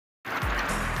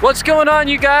What's going on,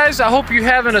 you guys? I hope you're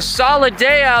having a solid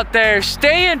day out there,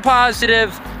 staying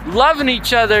positive, loving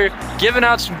each other, giving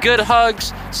out some good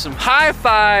hugs, some high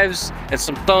fives, and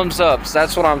some thumbs ups.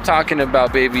 That's what I'm talking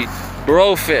about, baby.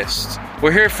 Bro fist.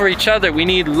 We're here for each other. We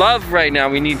need love right now.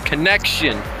 We need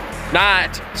connection,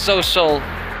 not social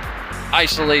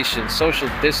isolation, social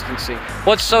distancing.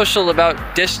 What's social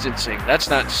about distancing? That's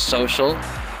not social.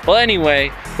 Well,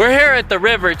 anyway, we're here at the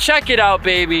river. Check it out,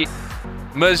 baby.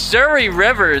 Missouri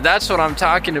River, that's what I'm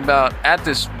talking about, at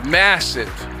this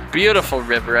massive, beautiful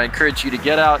river. I encourage you to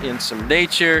get out in some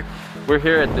nature. We're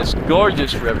here at this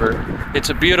gorgeous river. It's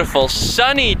a beautiful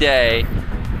sunny day.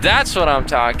 That's what I'm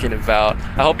talking about.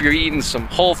 I hope you're eating some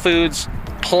whole foods,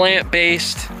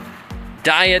 plant-based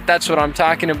diet. That's what I'm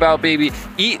talking about, baby.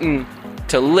 Eating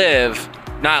to live,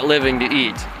 not living to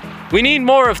eat. We need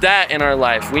more of that in our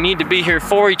life. We need to be here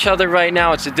for each other right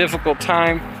now. It's a difficult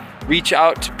time. Reach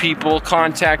out to people,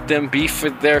 contact them, be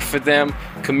there for them,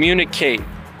 communicate,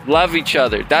 love each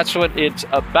other. That's what it's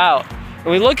about.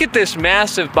 When we look at this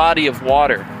massive body of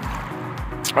water,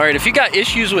 all right, if you got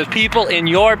issues with people in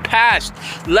your past,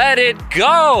 let it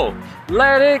go.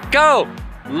 Let it go.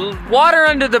 Water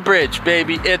under the bridge,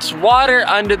 baby. It's water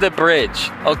under the bridge.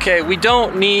 Okay, we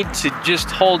don't need to just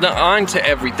hold on to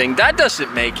everything. That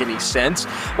doesn't make any sense.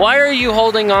 Why are you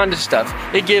holding on to stuff?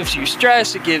 It gives you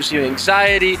stress, it gives you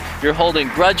anxiety, you're holding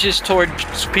grudges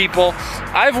towards people.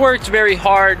 I've worked very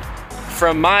hard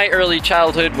from my early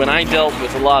childhood when I dealt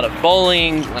with a lot of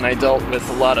bullying, when I dealt with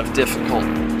a lot of difficult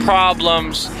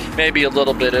problems, maybe a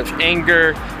little bit of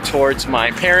anger towards my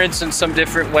parents in some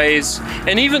different ways.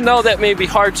 And even though that may be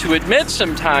hard to admit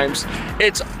sometimes,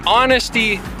 it's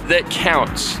honesty that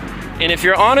counts. And if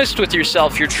you're honest with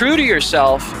yourself, you're true to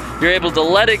yourself, you're able to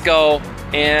let it go,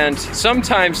 and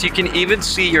sometimes you can even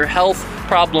see your health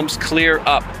problems clear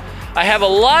up. I have a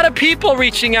lot of people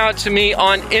reaching out to me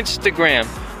on Instagram,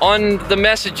 on the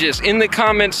messages, in the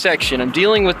comment section. I'm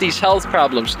dealing with these health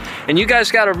problems. And you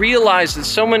guys gotta realize that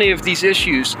so many of these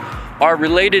issues are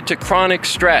related to chronic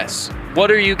stress. What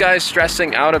are you guys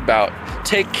stressing out about?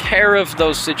 Take care of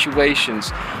those situations.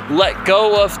 Let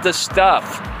go of the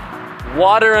stuff.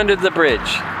 Water under the bridge.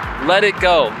 Let it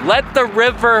go. Let the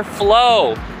river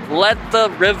flow. Let the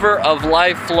river of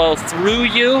life flow through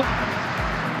you.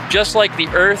 Just like the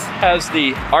earth has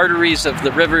the arteries of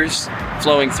the rivers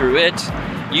flowing through it,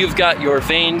 you've got your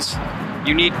veins.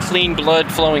 You need clean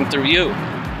blood flowing through you.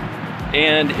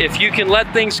 And if you can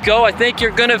let things go, I think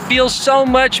you're gonna feel so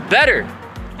much better.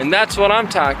 And that's what I'm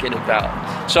talking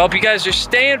about. So I hope you guys are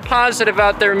staying positive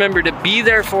out there. Remember to be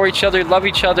there for each other, love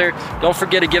each other. Don't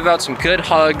forget to give out some good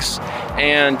hugs.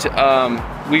 And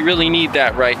we really need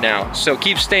that right now. So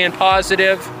keep staying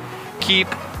positive. Keep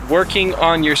working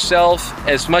on yourself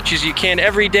as much as you can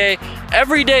every day.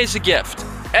 Every day is a gift.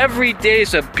 Every day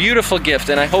is a beautiful gift,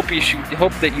 and I hope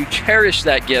that you cherish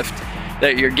that gift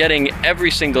that you're getting every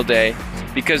single day,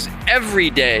 because every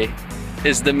day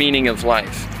is the meaning of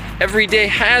life. Every day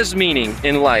has meaning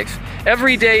in life.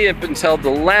 Every day up until the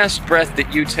last breath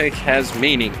that you take has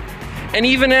meaning. And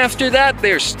even after that,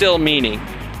 there's still meaning.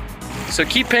 So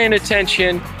keep paying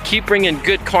attention, keep bringing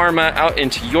good karma out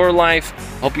into your life.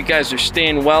 Hope you guys are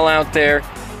staying well out there.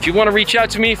 If you want to reach out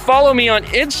to me, follow me on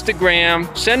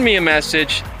Instagram, send me a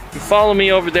message, and follow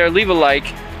me over there, leave a like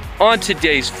on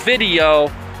today's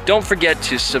video. Don't forget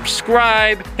to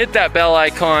subscribe, hit that bell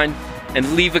icon,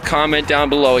 and leave a comment down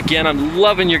below. Again, I'm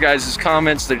loving your guys'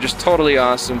 comments. They're just totally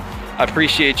awesome. I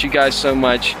appreciate you guys so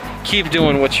much. Keep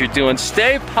doing what you're doing.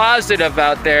 Stay positive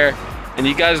out there, and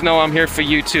you guys know I'm here for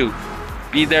you too.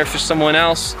 Be there for someone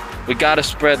else. We gotta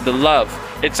spread the love.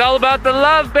 It's all about the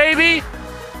love, baby.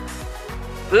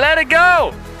 Let it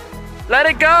go. Let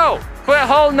it go. Quit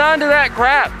holding on to that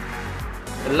crap.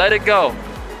 And let it go.